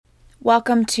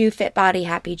Welcome to Fit Body,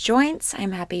 Happy Joints.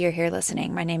 I'm happy you're here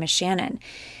listening. My name is Shannon.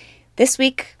 This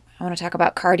week, I want to talk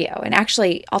about cardio. And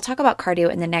actually, I'll talk about cardio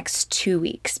in the next 2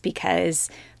 weeks because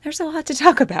there's a lot to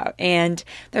talk about. And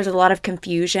there's a lot of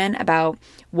confusion about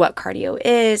what cardio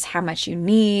is, how much you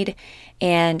need,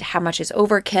 and how much is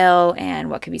overkill, and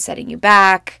what could be setting you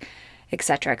back,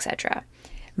 etc., etc.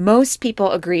 Most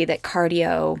people agree that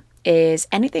cardio is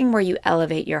anything where you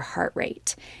elevate your heart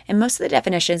rate. And most of the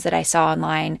definitions that I saw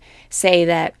online say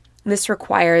that this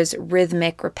requires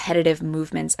rhythmic, repetitive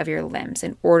movements of your limbs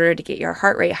in order to get your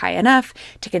heart rate high enough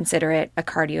to consider it a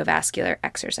cardiovascular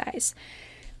exercise.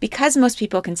 Because most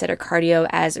people consider cardio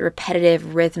as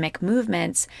repetitive, rhythmic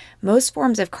movements, most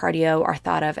forms of cardio are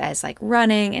thought of as like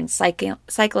running and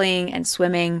cycling and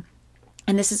swimming.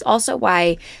 And this is also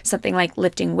why something like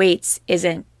lifting weights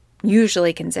isn't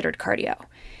usually considered cardio.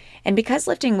 And because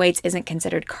lifting weights isn't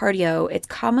considered cardio, it's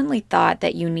commonly thought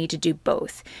that you need to do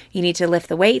both. You need to lift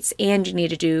the weights and you need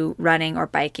to do running or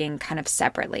biking kind of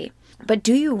separately. But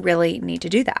do you really need to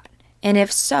do that? And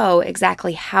if so,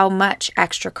 exactly how much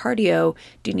extra cardio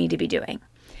do you need to be doing?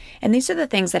 And these are the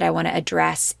things that I want to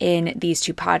address in these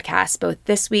two podcasts, both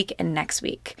this week and next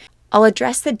week. I'll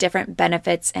address the different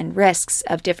benefits and risks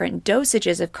of different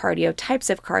dosages of cardio, types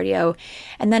of cardio,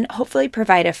 and then hopefully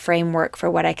provide a framework for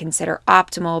what I consider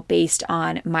optimal based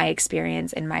on my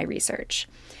experience and my research.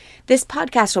 This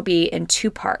podcast will be in 2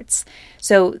 parts.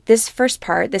 So this first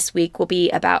part this week will be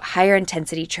about higher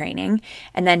intensity training,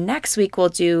 and then next week we'll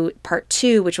do part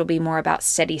 2, which will be more about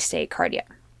steady state cardio.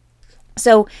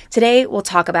 So today we'll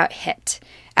talk about HIIT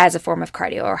as a form of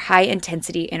cardio, or high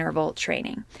intensity interval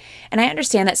training. And I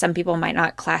understand that some people might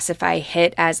not classify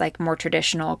HIIT as like more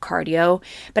traditional cardio,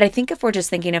 but I think if we're just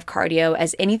thinking of cardio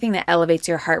as anything that elevates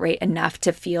your heart rate enough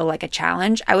to feel like a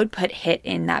challenge, I would put HIIT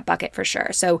in that bucket for sure.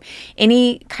 So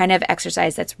any kind of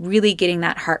exercise that's really getting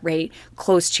that heart rate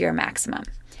close to your maximum.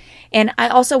 And I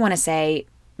also want to say,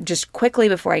 just quickly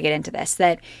before I get into this,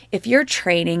 that if you're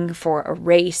training for a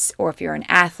race, or if you're an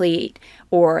athlete,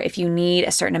 or if you need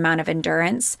a certain amount of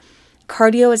endurance,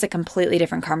 cardio is a completely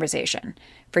different conversation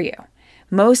for you.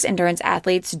 Most endurance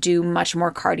athletes do much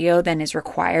more cardio than is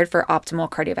required for optimal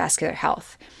cardiovascular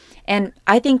health. And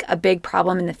I think a big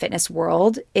problem in the fitness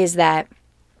world is that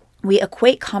we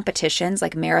equate competitions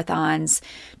like marathons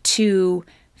to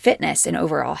fitness and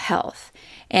overall health.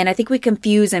 And I think we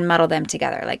confuse and muddle them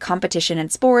together, like competition in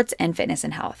sports and fitness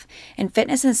and health. And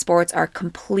fitness and sports are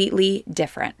completely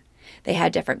different. They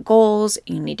have different goals,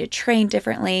 you need to train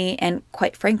differently, and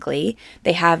quite frankly,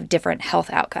 they have different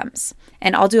health outcomes.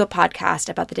 And I'll do a podcast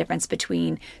about the difference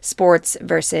between sports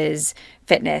versus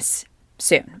fitness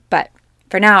soon. But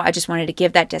for now, I just wanted to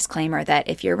give that disclaimer that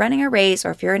if you're running a race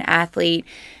or if you're an athlete,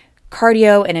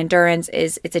 cardio and endurance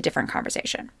it's a different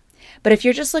conversation. But if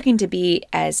you're just looking to be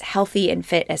as healthy and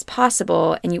fit as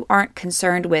possible and you aren't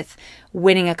concerned with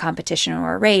winning a competition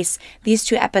or a race, these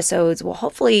 2 episodes will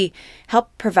hopefully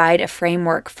help provide a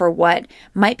framework for what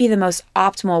might be the most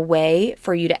optimal way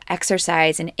for you to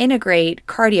exercise and integrate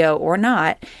cardio or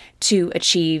not to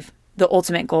achieve the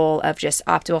ultimate goal of just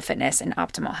optimal fitness and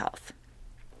optimal health.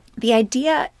 The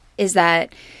idea is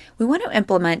that we want to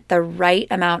implement the right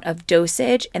amount of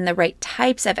dosage and the right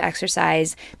types of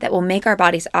exercise that will make our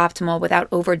bodies optimal without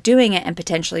overdoing it and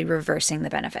potentially reversing the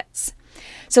benefits.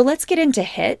 So let's get into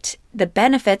HIIT, the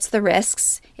benefits, the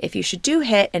risks, if you should do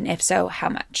HIIT, and if so, how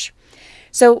much.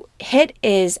 So HIIT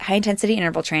is high intensity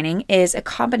interval training, is a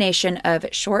combination of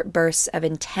short bursts of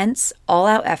intense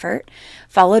all-out effort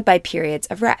followed by periods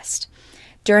of rest.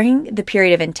 During the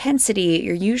period of intensity,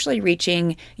 you're usually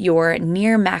reaching your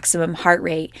near maximum heart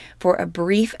rate for a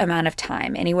brief amount of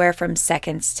time, anywhere from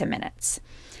seconds to minutes.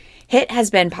 HIIT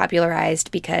has been popularized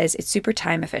because it's super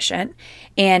time efficient,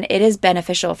 and it is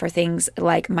beneficial for things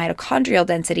like mitochondrial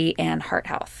density and heart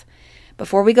health.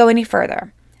 Before we go any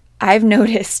further, I've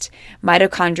noticed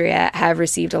mitochondria have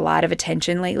received a lot of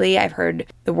attention lately. I've heard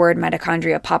the word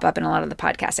mitochondria pop up in a lot of the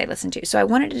podcasts I listen to. So I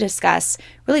wanted to discuss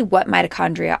really what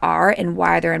mitochondria are and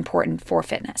why they're important for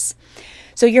fitness.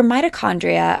 So your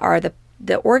mitochondria are the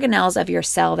organelles of your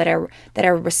cell that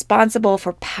are responsible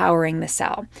for powering the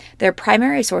cell. They're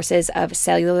primary sources of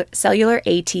cellular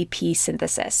ATP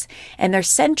synthesis, and they're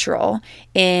central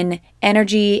in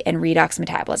energy and redox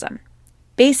metabolism.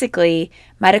 Basically,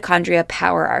 mitochondria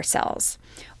power our cells,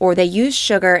 or they use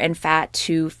sugar and fat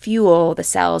to fuel the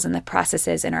cells and the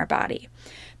processes in our body.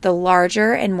 The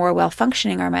larger and more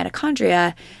well-functioning our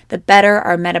mitochondria, the better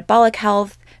our metabolic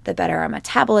health, the better our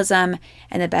metabolism,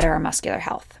 and the better our muscular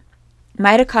health.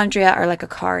 Mitochondria are like a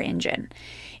car engine.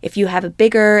 If you have a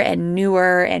bigger and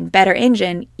newer and better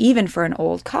engine, even for an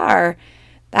old car,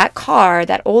 that car,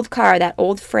 that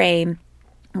old frame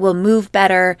will move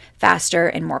better, faster,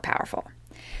 and more powerful.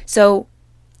 So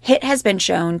HIIT has been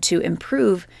shown to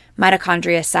improve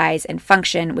mitochondria size and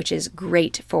function, which is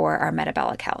great for our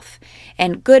metabolic health.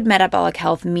 And good metabolic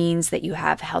health means that you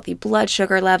have healthy blood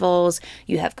sugar levels,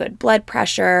 you have good blood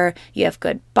pressure, you have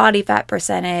good body fat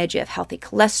percentage, you have healthy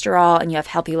cholesterol, and you have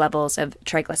healthy levels of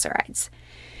triglycerides.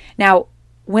 Now,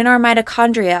 when our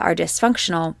mitochondria are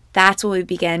dysfunctional, that's when we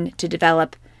begin to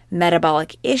develop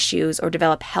metabolic issues or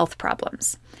develop health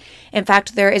problems. In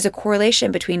fact, there is a correlation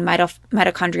between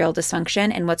mitochondrial dysfunction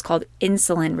and what's called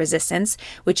insulin resistance,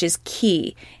 which is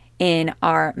key in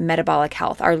our metabolic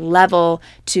health. Our level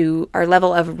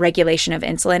of regulation of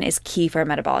insulin is key for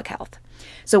metabolic health.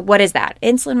 So what is that?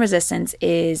 Insulin resistance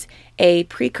is a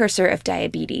precursor of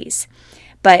diabetes,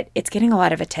 but it's getting a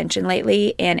lot of attention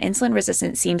lately, and insulin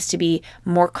resistance seems to be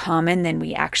more common than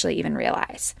we actually even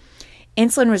realize.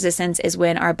 Insulin resistance is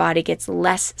when our body gets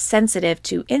less sensitive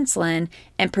to insulin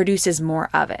and produces more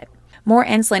of it. More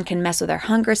insulin can mess with our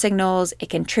hunger signals. It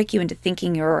can trick you into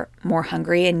thinking you're more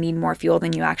hungry and need more fuel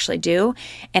than you actually do.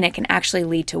 And it can actually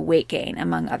lead to weight gain,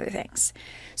 among other things.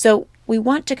 So we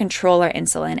want to control our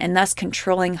insulin and thus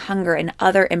controlling hunger and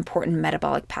other important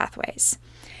metabolic pathways.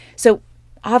 So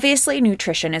obviously,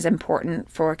 nutrition is important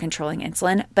for controlling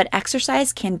insulin, but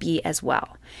exercise can be as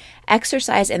well.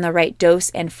 Exercise in the right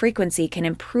dose and frequency can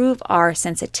improve our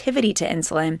sensitivity to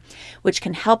insulin, which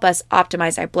can help us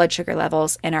optimize our blood sugar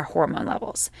levels and our hormone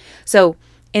levels. So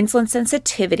insulin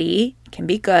sensitivity can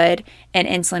be good and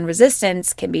insulin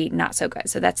resistance can be not so good.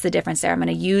 So that's the difference there. I'm going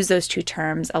to use those two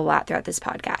terms a lot throughout this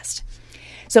podcast.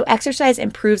 So exercise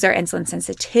improves our insulin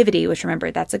sensitivity, which,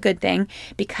 remember, that's a good thing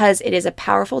because it is a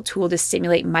powerful tool to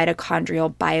stimulate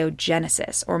mitochondrial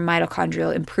biogenesis or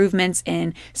mitochondrial improvements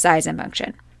in size and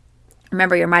function.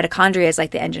 Remember, your mitochondria is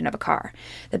like the engine of a car.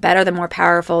 The better, the more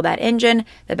powerful that engine,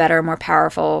 the better, more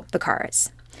powerful the car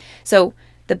is. So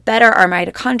the better our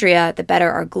mitochondria, the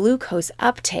better our glucose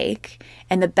uptake,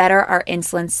 and the better our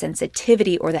insulin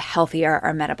sensitivity, or the healthier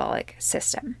our metabolic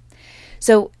system.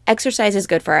 So exercise is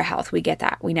good for our health. We get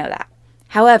that. We know that.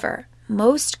 However,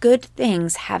 most good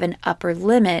things have an upper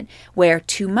limit where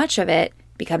too much of it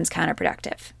becomes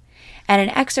counterproductive. And in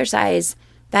exercise,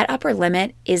 that upper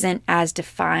limit isn't as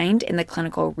defined in the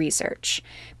clinical research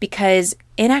because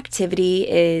inactivity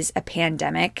is a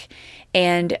pandemic.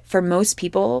 And for most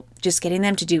people, just getting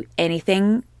them to do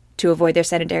anything to avoid their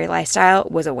sedentary lifestyle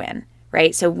was a win,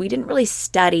 right? So we didn't really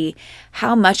study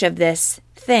how much of this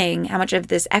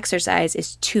exercise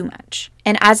is too much.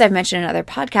 And as I've mentioned in other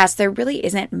podcasts, there really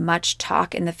isn't much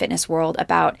talk in the fitness world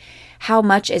about how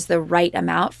much is the right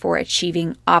amount for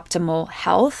achieving optimal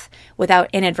health without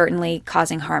inadvertently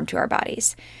causing harm to our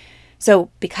bodies. So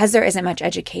because there isn't much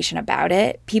education about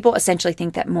it, people essentially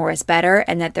think that more is better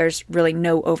and that there's really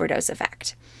no overdose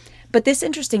effect. But this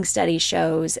interesting study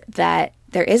shows that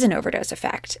there is an overdose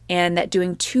effect and that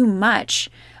doing too much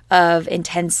of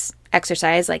intense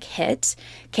exercise like HIIT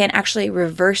can actually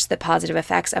reverse the positive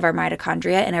effects of our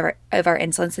mitochondria and of our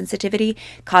insulin sensitivity,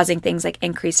 causing things like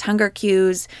increased hunger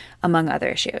cues, among other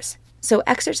issues. So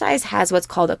exercise has what's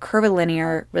called a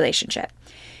curvilinear relationship,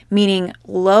 meaning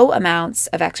low amounts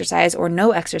of exercise or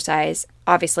no exercise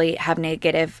obviously have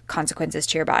negative consequences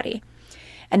to your body.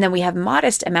 And then we have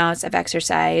modest amounts of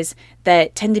exercise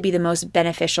that tend to be the most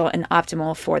beneficial and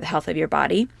optimal for the health of your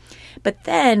body. But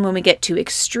then when we get to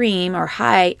extreme or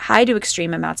high to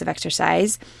extreme amounts of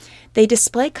exercise, they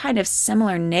display kind of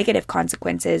similar negative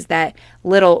consequences that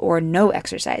little or no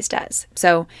exercise does.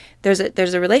 So there's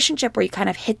a relationship where you kind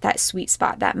of hit that sweet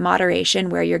spot, that moderation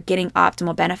where you're getting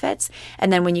optimal benefits.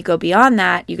 And then when you go beyond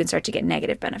that, you can start to get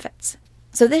negative benefits.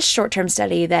 So this short-term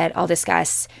study that I'll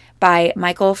discuss by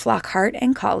Michael Flockhart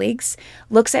and colleagues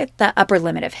looks at the upper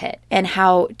limit of HIIT and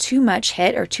how too much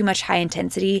HIIT or too much high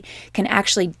intensity can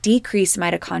actually decrease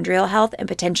mitochondrial health and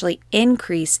potentially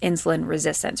increase insulin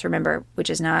resistance, remember, which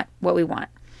is not what we want.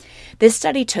 This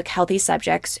study took healthy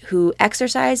subjects who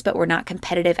exercised but were not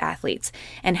competitive athletes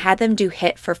and had them do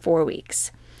HIIT for 4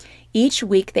 weeks. Each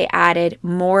week, they added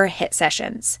more HIIT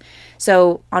sessions.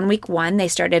 So on week 1, they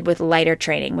started with lighter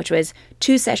training, which was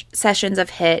 2 sessions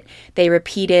of HIIT. They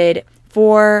repeated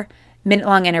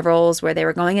 4-minute-long intervals where they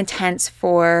were going intense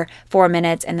for 4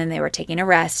 minutes, and then they were taking a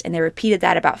rest, and they repeated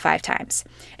that about 5 times.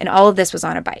 And all of this was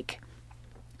on a bike.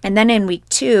 And then in week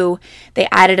 2, they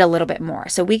added a little bit more.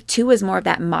 So week 2 was more of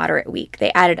that moderate week.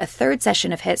 They added a third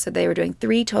session of HIIT. So they were doing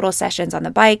 3 total sessions on the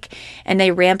bike, and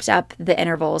they ramped up the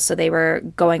intervals. So they were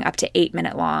going up to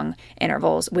 8-minute long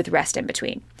intervals with rest in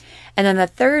between. And then the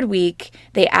third week,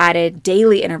 they added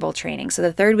daily interval training. So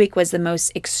the third week was the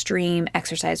most extreme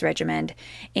exercise regimen,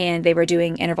 and they were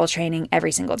doing interval training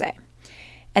every single day.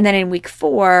 And then in week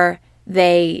 4,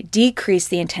 they decreased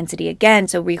the intensity again.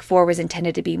 So week 4 was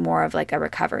intended to be more of like a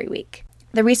recovery week.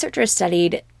 The researchers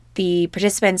studied the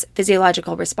participants'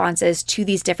 physiological responses to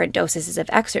these different doses of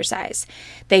exercise.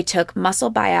 They took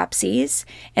muscle biopsies,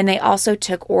 and they also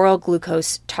took oral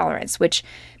glucose tolerance, which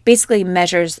basically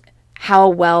measures how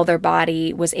well their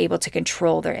body was able to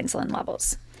control their insulin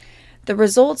levels. The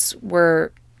results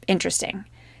were interesting.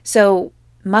 So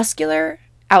muscular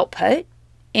output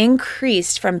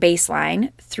increased from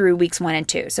baseline through weeks 1 and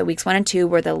 2. So weeks 1 and 2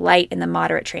 were the light and the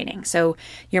moderate training. So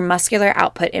your muscular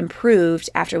output improved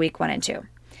after week 1 and 2.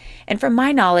 And from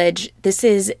my knowledge, this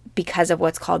is because of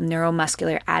what's called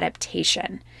neuromuscular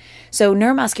adaptation. So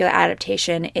neuromuscular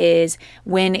adaptation is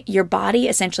when your body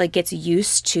essentially gets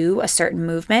used to a certain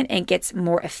movement and gets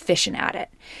more efficient at it.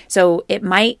 So it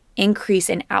might increase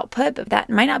in output, but that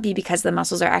might not be because the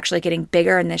muscles are actually getting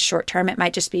bigger in this short term. It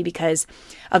might just be because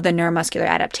of the neuromuscular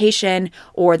adaptation,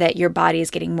 or that your body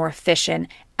is getting more efficient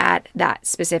at that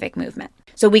specific movement.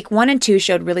 So week 1 and 2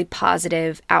 showed really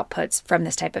positive outputs from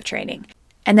this type of training.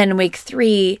 And then in week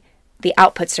 3, the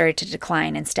output started to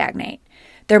decline and stagnate.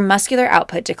 Their muscular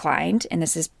output declined, and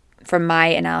this is from my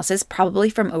analysis, probably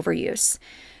from overuse.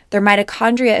 Their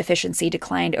mitochondria efficiency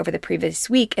declined over the previous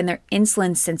week, and their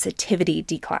insulin sensitivity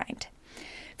declined.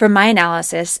 From my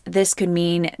analysis, this could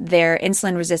mean their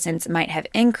insulin resistance might have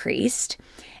increased,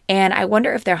 and I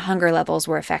wonder if their hunger levels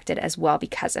were affected as well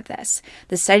because of this.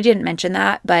 The study didn't mention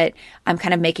that, but I'm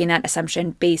kind of making that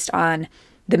assumption based on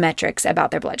the metrics about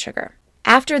their blood sugar.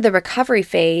 After the recovery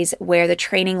phase, where the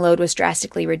training load was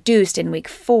drastically reduced in week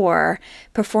 4,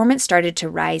 performance started to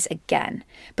rise again.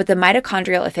 But the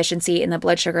mitochondrial efficiency and the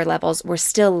blood sugar levels were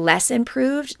still less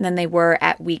improved than they were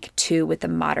at week 2 with the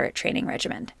moderate training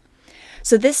regimen.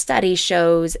 So this study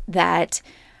shows that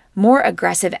more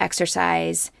aggressive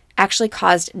exercise actually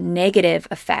caused negative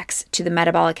effects to the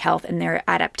metabolic health and their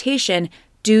adaptation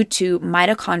due to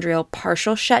mitochondrial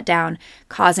partial shutdown,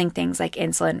 causing things like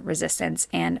insulin resistance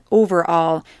and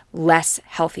overall less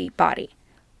healthy body.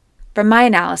 From my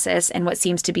analysis and what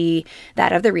seems to be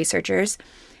that of the researchers,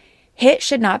 HIIT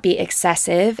should not be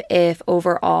excessive if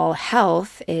overall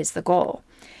health is the goal.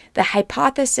 The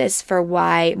hypothesis for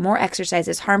why more exercise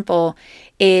is harmful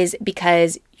is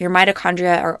because your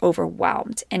mitochondria are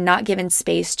overwhelmed and not given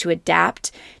space to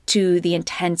adapt to the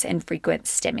intense and frequent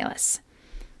stimulus.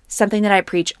 Something that I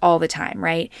preach all the time,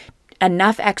 right?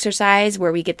 Enough exercise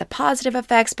where we get the positive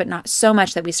effects, but not so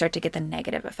much that we start to get the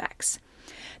negative effects.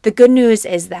 The good news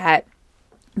is that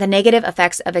the negative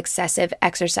effects of excessive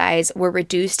exercise were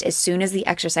reduced as soon as the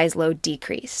exercise load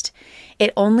decreased.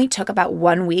 It only took about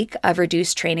 1 week of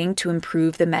reduced training to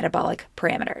improve the metabolic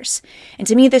parameters. And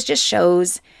to me, this just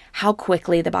shows how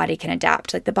quickly the body can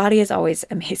adapt. Like, the body is always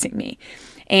amazing me.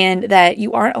 And that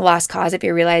you aren't a lost cause if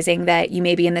you're realizing that you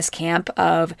may be in this camp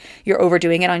of you're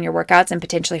overdoing it on your workouts and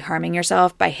potentially harming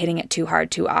yourself by hitting it too hard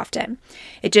too often.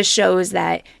 It just shows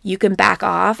that you can back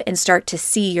off and start to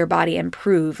see your body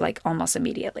improve like almost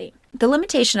immediately. The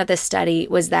limitation of this study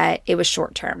was that it was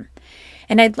short term.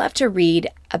 And I'd love to read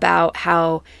about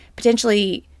how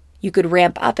potentially you could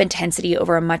ramp up intensity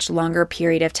over a much longer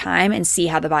period of time and see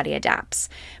how the body adapts.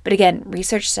 But again,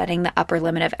 research studying the upper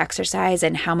limit of exercise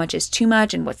and how much is too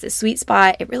much and what's the sweet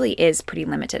spot, it really is pretty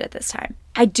limited at this time.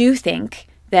 I do think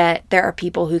that there are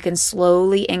people who can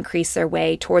slowly increase their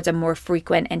way towards a more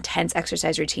frequent, intense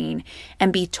exercise routine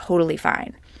and be totally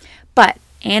fine. But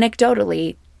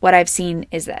anecdotally, what I've seen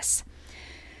is this.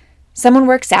 Someone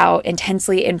works out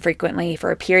intensely and frequently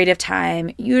for a period of time.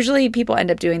 Usually people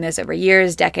end up doing this over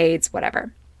years, decades,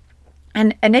 whatever.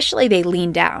 And initially they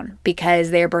lean down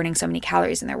because they are burning so many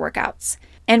calories in their workouts.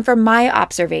 And from my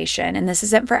observation, and this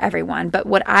isn't for everyone, but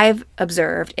what I've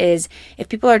observed is if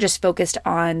people are just focused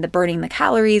on the burning the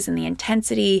calories and the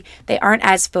intensity, they aren't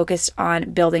as focused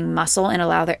on building muscle and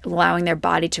allowing their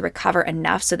body to recover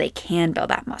enough so they can build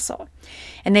that muscle.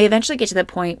 And they eventually get to the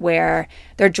point where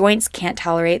their joints can't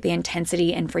tolerate the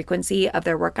intensity and frequency of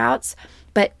their workouts,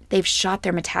 but they've shot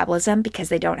their metabolism because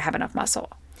they don't have enough muscle.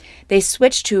 They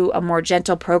switch to a more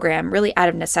gentle program really out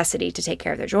of necessity to take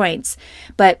care of their joints,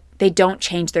 but they don't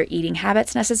change their eating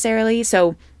habits necessarily.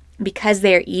 So because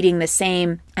they're eating the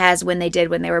same as when they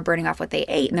were burning off what they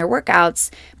ate in their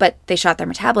workouts, but they shot their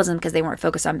metabolism because they weren't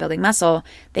focused on building muscle,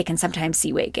 they can sometimes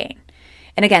see weight gain.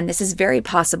 And again, this is very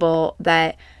possible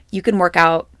that you can work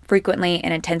out frequently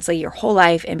and intensely your whole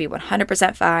life and be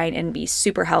 100% fine and be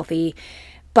super healthy.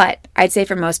 But I'd say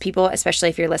for most people, especially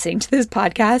if you're listening to this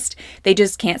podcast, they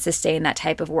just can't sustain that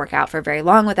type of workout for very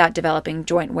long without developing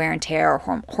joint wear and tear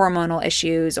or hormonal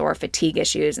issues or fatigue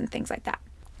issues and things like that.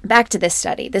 Back to this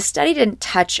study. This study didn't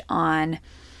touch on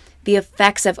the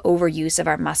effects of overuse of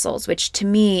our muscles, which to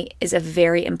me is a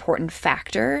very important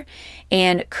factor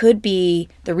and could be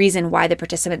the reason why the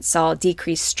participants saw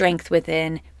decreased strength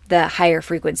within the higher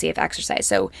frequency of exercise.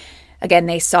 So again,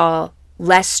 they saw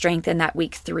less strength in that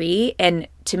week 3. And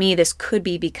to me, this could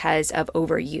be because of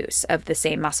overuse of the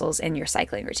same muscles in your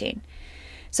cycling routine.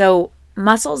 So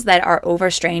muscles that are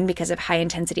overstrained because of high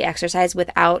intensity exercise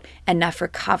without enough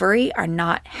recovery are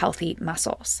not healthy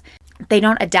muscles. They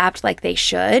don't adapt like they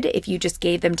should if you just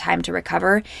gave them time to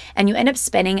recover, and you end up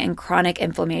spinning in chronic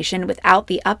inflammation without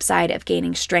the upside of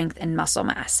gaining strength and muscle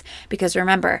mass. Because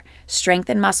remember, strength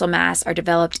and muscle mass are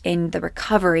developed in the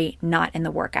recovery, not in the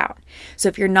workout. So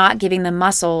if you're not giving the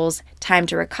muscles time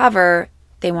to recover,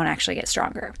 they won't actually get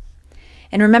stronger.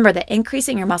 And remember that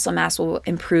increasing your muscle mass will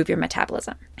improve your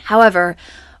metabolism. However,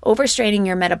 overstraining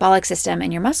your metabolic system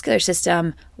and your muscular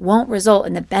system won't result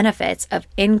in the benefits of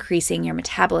increasing your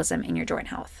metabolism and your joint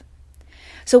health.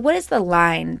 So what is the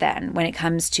line then when it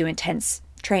comes to intense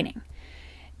training?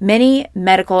 Many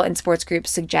medical and sports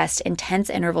groups suggest intense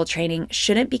interval training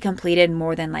shouldn't be completed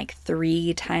more than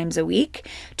 3 times a week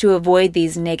to avoid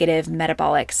these negative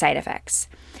metabolic side effects.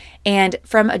 And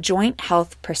from a joint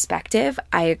health perspective,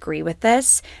 I agree with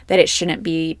this, that it shouldn't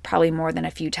be probably more than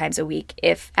a few times a week,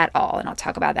 if at all. And I'll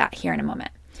talk about that here in a moment.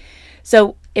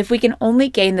 So if we can only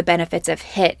gain the benefits of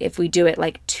HIIT if we do it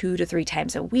 2 to 3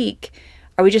 times a week,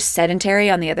 are we just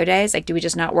sedentary on the other days? Do we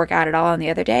just not work out at all on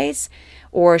the other days?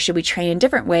 Or should we train in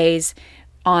different ways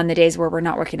on the days where we're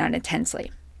not working out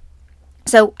intensely?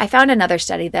 So I found another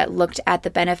study that looked at the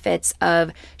benefits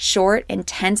of short,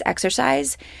 intense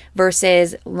exercise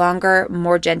versus longer,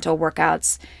 more gentle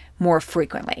workouts more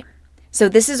frequently. So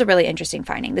this is a really interesting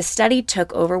finding. The study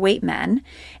took overweight men,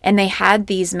 and they had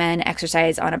these men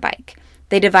exercise on a bike.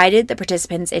 They divided the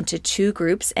participants into 2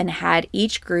 groups and had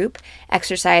each group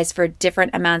exercise for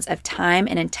different amounts of time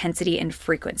and intensity and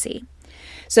frequency.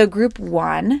 So group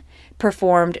 1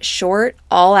 performed short,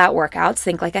 all-out workouts,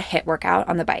 think like a HIIT workout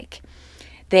on the bike.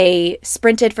 They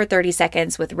sprinted for 30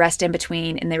 seconds with rest in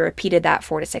between, and they repeated that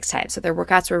 4 to 6 times. So their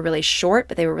workouts were really short,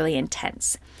 but they were really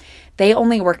intense. They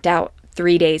only worked out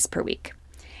 3 days per week.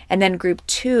 And then group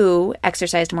 2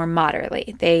 exercised more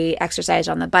moderately. They exercised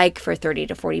on the bike for 30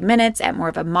 to 40 minutes at more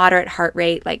of a moderate heart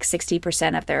rate,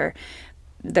 60% of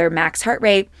their max heart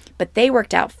rate, but they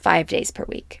worked out 5 days per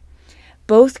week.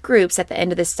 Both groups at the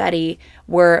end of the study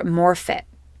were more fit.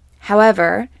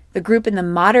 However, the group in the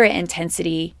moderate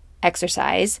intensity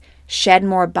exercise shed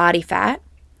more body fat,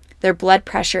 their blood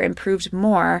pressure improved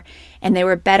more, and they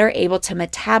were better able to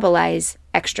metabolize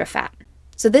extra fat.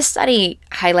 So this study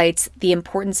highlights the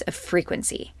importance of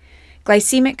frequency.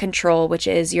 Glycemic control, which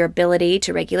is your ability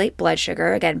to regulate blood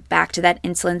sugar, again, back to that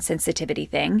insulin sensitivity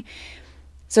thing.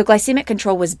 So glycemic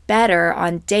control was better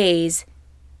on days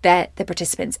that the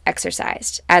participants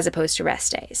exercised as opposed to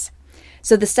rest days.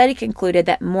 So the study concluded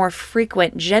that more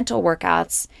frequent gentle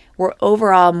workouts were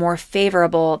overall more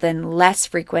favorable than less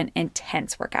frequent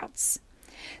intense workouts.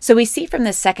 So we see from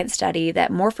this second study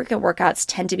that more frequent workouts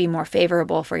tend to be more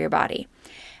favorable for your body.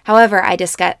 However,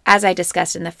 as I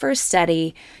discussed in the first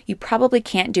study, you probably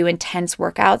can't do intense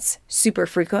workouts super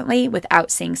frequently without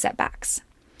seeing setbacks.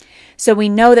 So we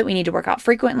know that we need to work out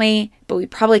frequently, but we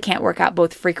probably can't work out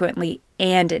both frequently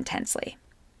and intensely.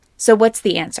 So what's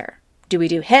the answer? Do we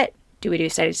do HIIT? Do we do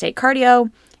steady state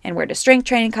cardio? And where does strength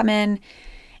training come in?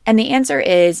 And the answer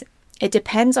is, it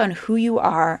depends on who you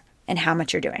are and how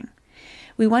much you're doing.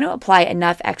 We want to apply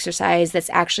enough exercise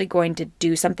that's actually going to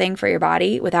do something for your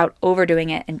body without overdoing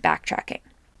it and backtracking.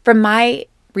 From my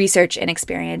research and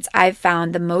experience, I've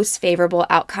found the most favorable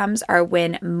outcomes are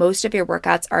when most of your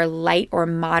workouts are light or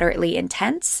moderately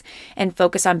intense and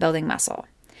focus on building muscle.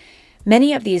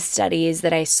 Many of these studies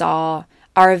that I saw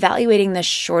are evaluating the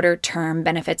shorter term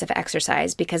benefits of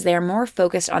exercise because they are more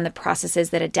focused on the processes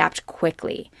that adapt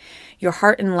quickly. Your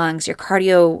heart and lungs, your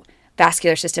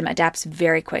cardiovascular system adapts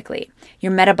very quickly.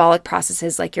 Your metabolic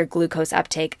processes like your glucose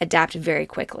uptake adapt very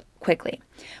quickly.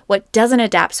 What doesn't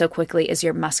adapt so quickly is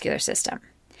your muscular system.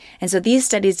 And so these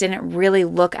studies didn't really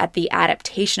look at the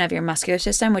adaptation of your muscular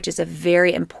system, which is a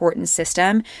very important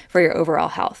system for your overall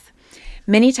health.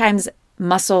 Many times,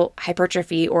 muscle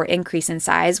hypertrophy or increase in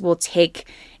size will take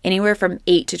anywhere from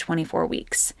 8 to 24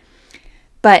 weeks.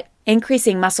 But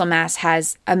increasing muscle mass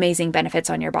has amazing benefits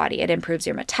on your body. It improves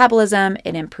your metabolism,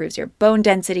 it improves your bone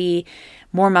density.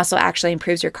 More muscle actually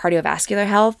improves your cardiovascular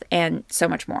health, and so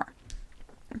much more.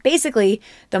 Basically,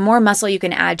 the more muscle you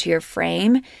can add to your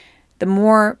frame, the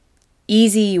more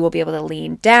easy you will be able to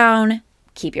lean down,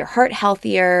 keep your heart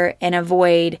healthier, and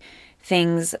avoid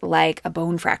things like a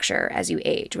bone fracture as you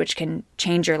age, which can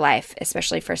change your life,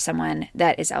 especially for someone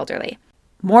that is elderly.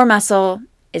 More muscle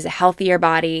is a healthier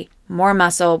body. More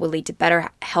muscle will lead to better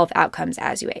health outcomes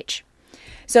as you age.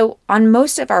 So on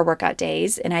most of our workout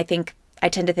days, and I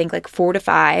tend to think like 4 to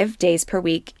 5 days per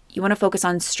week, you want to focus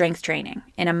on strength training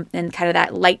in kind of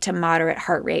that light to moderate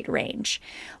heart rate range.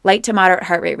 Light to moderate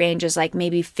heart rate range is like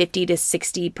maybe 50 to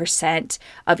 60%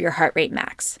 of your heart rate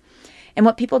max. And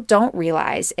what people don't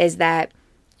realize is that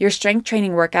your strength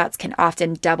training workouts can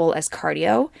often double as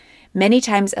cardio, many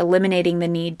times eliminating the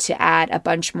need to add a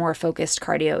bunch more focused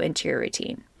cardio into your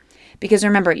routine. Because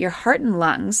remember, your heart and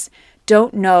lungs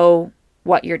don't know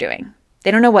what you're doing.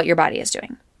 They don't know what your body is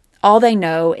doing. All they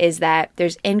know is that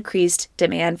there's increased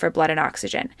demand for blood and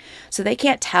oxygen. So they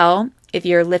can't tell if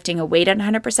you're lifting a weight at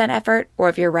 100% effort or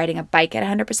if you're riding a bike at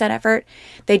 100% effort.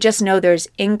 They just know there's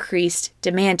increased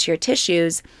demand to your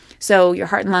tissues. So your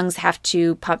heart and lungs have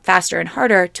to pump faster and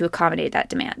harder to accommodate that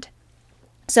demand.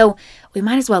 So we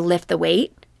might as well lift the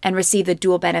weight and receive the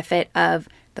dual benefit of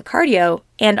the cardio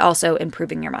and also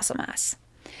improving your muscle mass.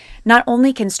 Not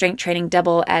only can strength training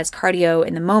double as cardio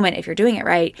in the moment if you're doing it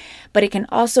right, but it can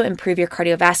also improve your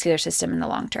cardiovascular system in the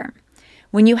long term.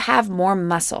 When you have more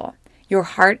muscle, your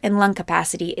heart and lung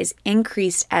capacity is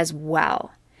increased as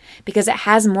well because it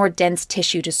has more dense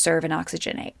tissue to serve and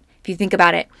oxygenate. If you think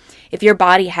about it, if your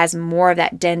body has more of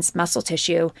that dense muscle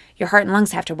tissue, your heart and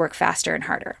lungs have to work faster and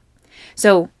harder.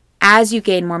 So as you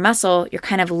gain more muscle, you're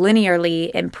kind of linearly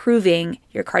improving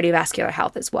your cardiovascular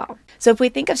health as well. So if we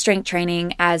think of strength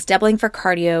training as doubling for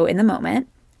cardio in the moment,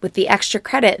 with the extra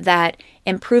credit that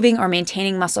improving or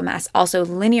maintaining muscle mass also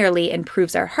linearly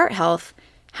improves our heart health,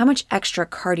 how much extra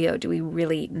cardio do we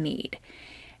really need?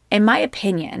 In my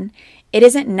opinion, it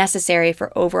isn't necessary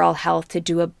for overall health to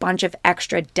do a bunch of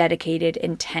extra dedicated,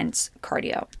 intense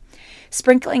cardio.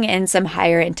 Sprinkling in some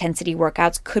higher intensity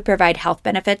workouts could provide health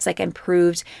benefits like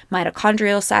improved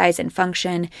mitochondrial size and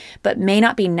function, but may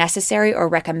not be necessary or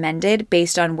recommended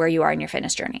based on where you are in your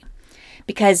fitness journey.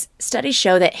 Because studies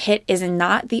show that HIIT is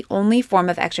not the only form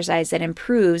of exercise that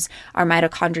improves our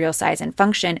mitochondrial size and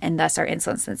function and thus our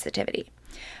insulin sensitivity.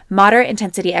 Moderate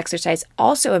intensity exercise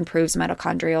also improves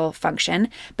mitochondrial function,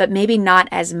 but maybe not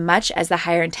as much as the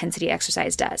higher intensity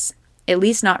exercise does, at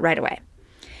least not right away.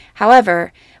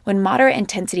 However, when moderate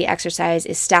intensity exercise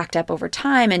is stacked up over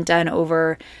time and done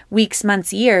over weeks,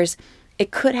 months, years, it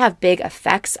could have big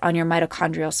effects on your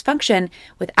mitochondrial function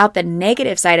without the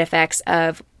negative side effects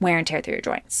of wear and tear through your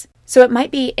joints. So it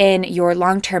might be in your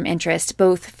long-term interest,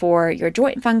 both for your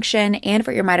joint function and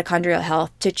for your mitochondrial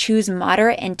health, to choose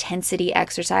moderate intensity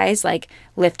exercise like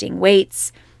lifting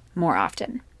weights more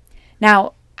often.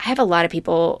 Now, I have a lot of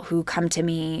people who come to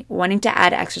me wanting to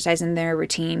add exercise in their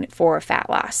routine for fat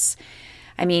loss.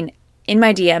 I mean, in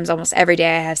my DMs almost every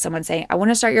day, I have someone saying, I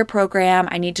want to start your program.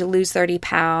 I need to lose 30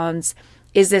 pounds.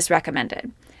 Is this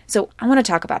recommended? So I want to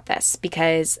talk about this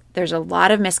because there's a lot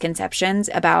of misconceptions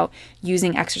about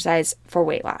using exercise for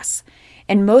weight loss.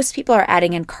 And most people are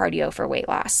adding in cardio for weight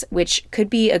loss, which could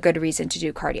be a good reason to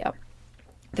do cardio.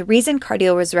 The reason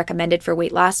cardio was recommended for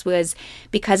weight loss was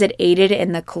because it aided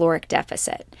in the caloric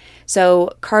deficit. So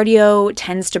cardio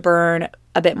tends to burn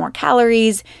a bit more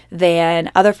calories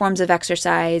than other forms of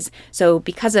exercise. So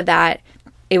because of that,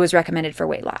 it was recommended for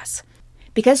weight loss.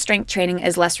 Because strength training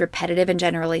is less repetitive and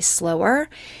generally slower,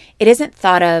 it isn't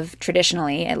thought of,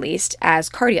 traditionally at least, as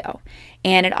cardio.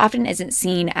 And it often isn't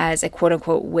seen as a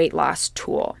quote-unquote weight loss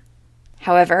tool.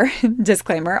 However,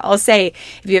 disclaimer, I'll say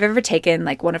if you've ever taken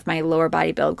like one of my lower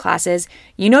body build classes,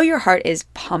 you know your heart is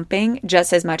pumping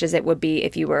just as much as it would be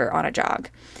if you were on a jog.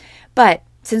 But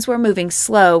since we're moving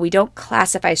slow, we don't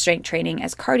classify strength training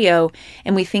as cardio,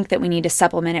 and we think that we need to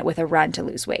supplement it with a run to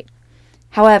lose weight.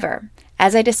 However,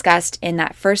 as I discussed in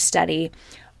that first study,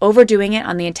 overdoing it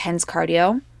on the intense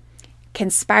cardio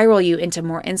can spiral you into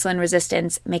more insulin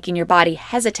resistance, making your body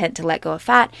hesitant to let go of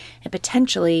fat and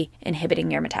potentially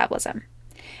inhibiting your metabolism.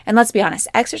 And let's be honest,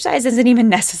 exercise isn't even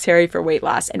necessary for weight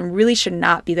loss and really should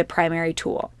not be the primary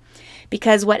tool.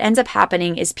 Because what ends up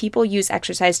happening is people use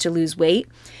exercise to lose weight.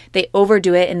 They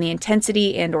overdo it in the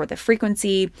intensity and or the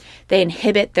frequency. They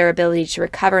inhibit their ability to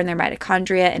recover in their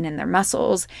mitochondria and in their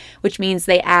muscles, which means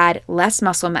they add less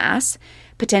muscle mass,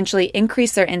 potentially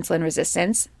increase their insulin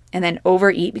resistance, and then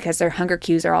overeat because their hunger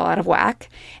cues are all out of whack,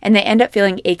 and they end up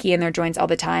feeling achy in their joints all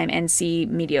the time and see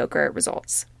mediocre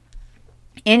results.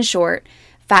 In short,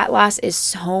 fat loss is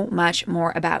so much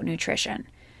more about nutrition.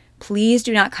 Please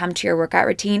do not come to your workout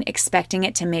routine expecting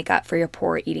it to make up for your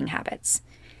poor eating habits.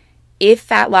 If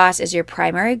fat loss is your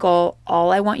primary goal,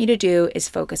 all I want you to do is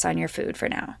focus on your food for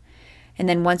now. And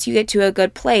then once you get to a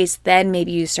good place, then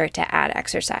maybe you start to add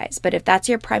exercise. But if that's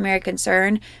your primary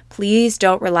concern, please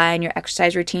don't rely on your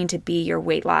exercise routine to be your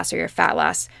weight loss or your fat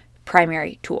loss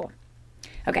primary tool.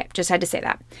 Okay, just had to say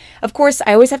that. Of course,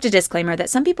 I always have to disclaimer that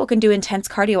some people can do intense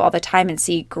cardio all the time and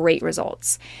see great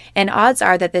results. And odds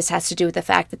are that this has to do with the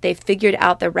fact that they've figured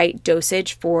out the right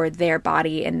dosage for their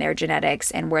body and their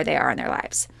genetics and where they are in their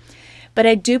lives. But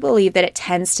I do believe that it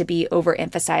tends to be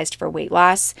overemphasized for weight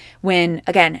loss when,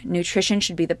 again, nutrition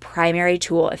should be the primary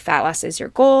tool if fat loss is your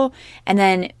goal. And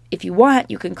then if you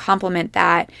want, you can complement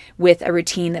that with a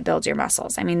routine that builds your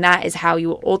muscles. I mean, that is how you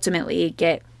will ultimately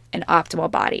get an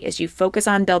optimal body, is you focus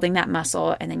on building that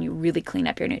muscle and then you really clean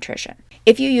up your nutrition.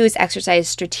 If you use exercise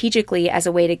strategically as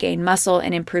a way to gain muscle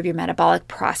and improve your metabolic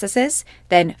processes,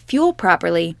 then fuel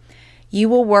properly, you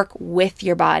will work with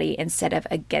your body instead of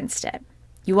against it.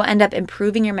 You will end up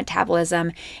improving your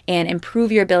metabolism and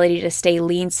improve your ability to stay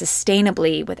lean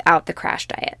sustainably without the crash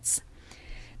diets.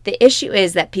 The issue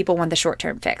is that people want the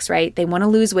short-term fix, right? They want to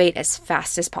lose weight as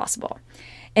fast as possible.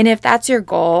 And if that's your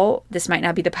goal, this might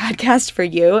not be the podcast for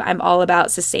you. I'm all about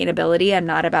sustainability. I'm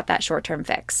not about that short-term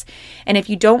fix. And if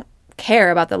you don't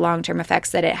care about the long-term effects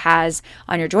that it has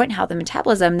on your joint health and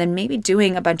metabolism, then maybe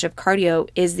doing a bunch of cardio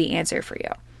is the answer for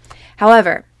you.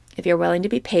 However, if you're willing to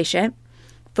be patient,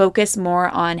 focus more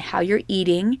on how you're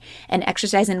eating and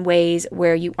exercise in ways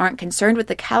where you aren't concerned with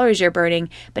the calories you're burning,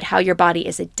 but how your body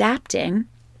is adapting,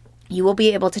 you will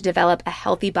be able to develop a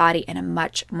healthy body in a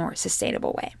much more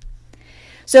sustainable way.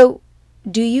 So,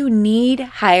 do you need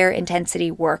higher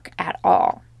intensity work at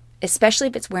all, especially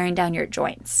if it's wearing down your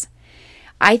joints?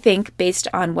 I think, based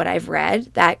on what I've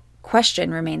read, that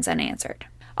question remains unanswered.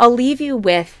 I'll leave you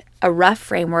with a rough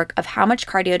framework of how much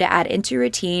cardio to add into your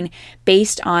routine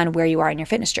based on where you are in your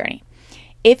fitness journey.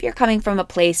 If you're coming from a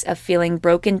place of feeling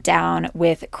broken down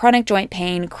with chronic joint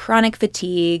pain, chronic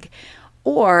fatigue,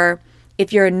 or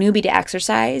if you're a newbie to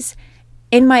exercise,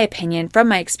 in my opinion, from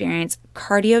my experience,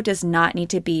 cardio does not need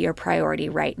to be your priority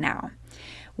right now.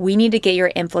 We need to get your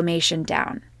inflammation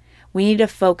down. We need to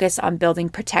focus on building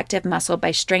protective muscle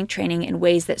by strength training in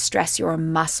ways that stress your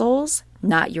muscles,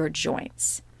 not your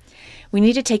joints. We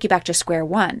need to take you back to square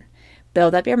one.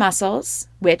 Build up your muscles,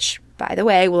 which, by the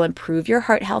way, will improve your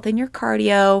heart health and your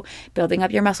cardio. Building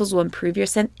up your muscles will improve your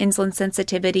insulin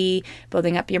sensitivity.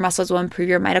 Building up your muscles will improve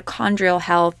your mitochondrial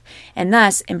health and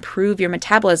thus improve your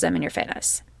metabolism and your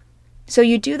fitness. So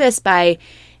you do this by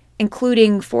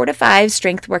including 4 to 5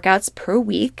 strength workouts per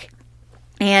week.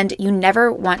 And you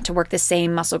never want to work the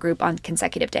same muscle group on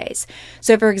consecutive days.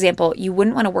 So for example, you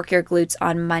wouldn't want to work your glutes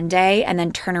on Monday and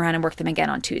then turn around and work them again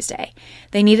on Tuesday.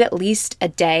 They need at least a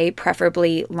day,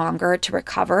 preferably longer, to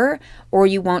recover, or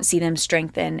you won't see them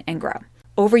strengthen and grow.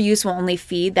 Overuse will only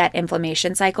feed that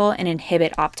inflammation cycle and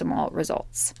inhibit optimal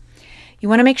results. You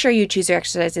want to make sure you choose your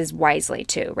exercises wisely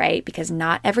too, right? Because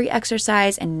not every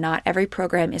exercise and not every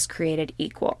program is created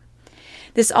equal.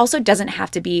 This also doesn't have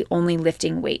to be only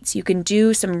lifting weights. You can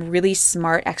do some really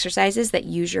smart exercises that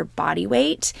use your body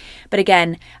weight. But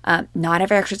again, not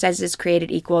every exercise is created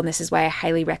equal. And this is why I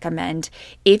highly recommend,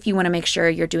 if you want to make sure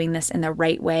you're doing this in the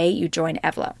right way, you join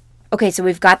Evlo. Okay, so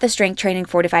we've got the strength training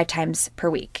 4 to 5 times per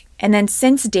week. And then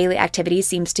since daily activity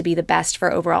seems to be the best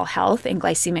for overall health and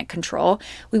glycemic control,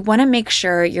 we want to make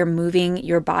sure you're moving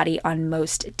your body on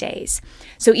most days.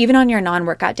 So even on your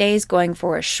non-workout days, going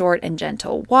for a short and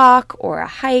gentle walk or a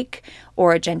hike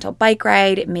or a gentle bike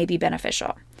ride may be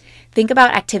beneficial. Think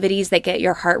about activities that get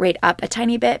your heart rate up a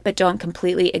tiny bit but don't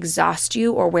completely exhaust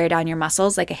you or wear down your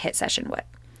muscles like a HIIT session would.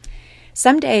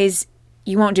 Some days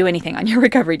you won't do anything on your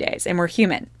recovery days, and we're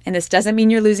human, and this doesn't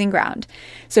mean you're losing ground.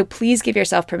 So please give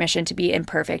yourself permission to be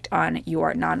imperfect on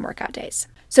your non-workout days.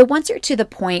 So once you're to the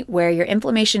point where your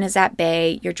inflammation is at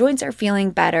bay, your joints are feeling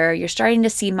better, you're starting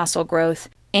to see muscle growth,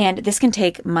 and this can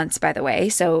take months, by the way,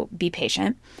 so be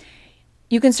patient.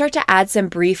 You can start to add some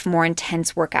brief, more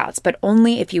intense workouts, but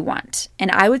only if you want. And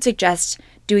I would suggest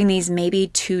doing these maybe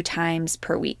 2 times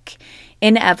per week.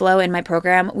 In Evlo, in my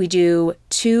program, we do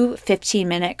 2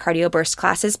 15-minute cardio burst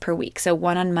classes per week. So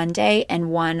one on Monday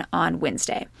and one on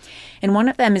Wednesday. And one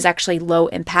of them is actually low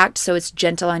impact, so it's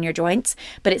gentle on your joints,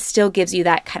 but it still gives you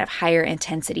that kind of higher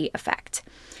intensity effect.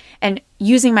 And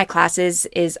using my classes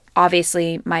is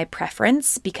obviously my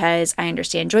preference because I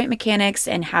understand joint mechanics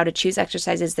and how to choose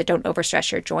exercises that don't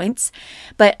overstress your joints.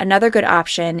 But another good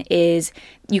option is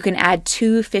you can add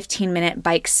 2 15-minute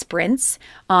bike sprints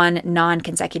on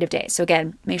non-consecutive days. So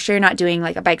again, make sure you're not doing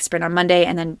like a bike sprint on Monday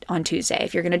and then on Tuesday.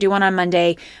 If you're going to do one on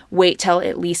Monday, wait till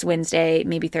at least Wednesday,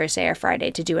 maybe Thursday or Friday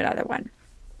to do another one.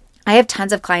 I have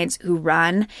tons of clients who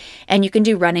run, and you can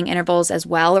do running intervals as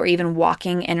well, or even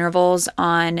walking intervals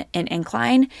on an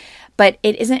incline, but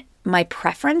it isn't my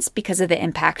preference because of the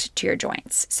impact to your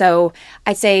joints. So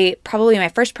I'd say probably my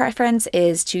first preference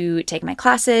is to take my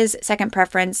classes. Second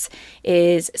preference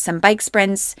is some bike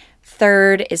sprints.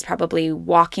 Third is probably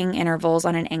walking intervals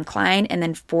on an incline. And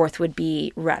then fourth would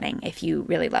be running if you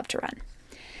really love to run.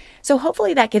 So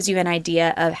hopefully that gives you an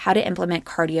idea of how to implement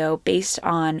cardio based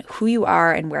on who you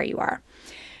are and where you are.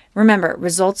 Remember,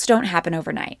 results don't happen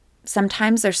overnight.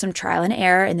 Sometimes there's some trial and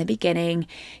error in the beginning.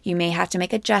 You may have to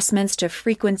make adjustments to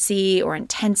frequency or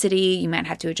intensity. You might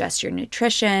have to adjust your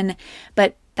nutrition,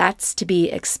 but that's to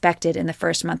be expected in the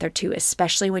first month or two,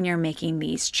 especially when you're making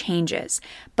these changes.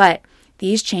 But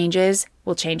these changes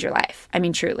will change your life. I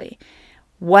mean, truly.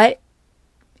 What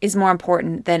is more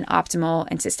important than optimal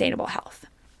and sustainable health?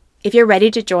 If you're ready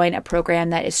to join a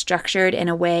program that is structured in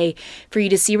a way for you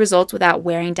to see results without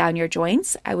wearing down your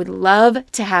joints, I would love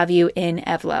to have you in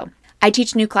Evlo. I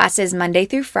teach new classes Monday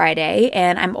through Friday,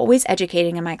 and I'm always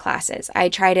educating in my classes. I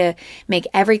try to make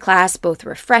every class both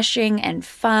refreshing and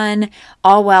fun,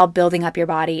 all while building up your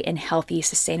body in healthy,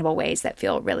 sustainable ways that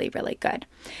feel really, really good.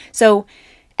 So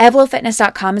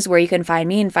EvloFitness.com is where you can find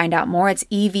me and find out more. It's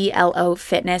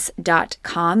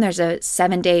EVLOFitness.com. There's a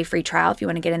 7-day free trial if you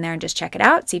want to get in there and just check it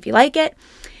out, see if you like it.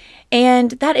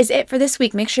 And that is it for this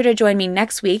week. Make sure to join me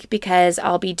next week because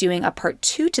I'll be doing a part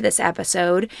 2 to this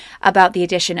episode about the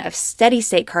addition of steady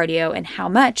state cardio and how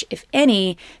much, if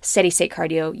any, steady state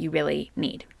cardio you really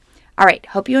need. All right.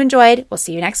 Hope you enjoyed. We'll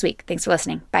see you next week. Thanks for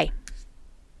listening. Bye.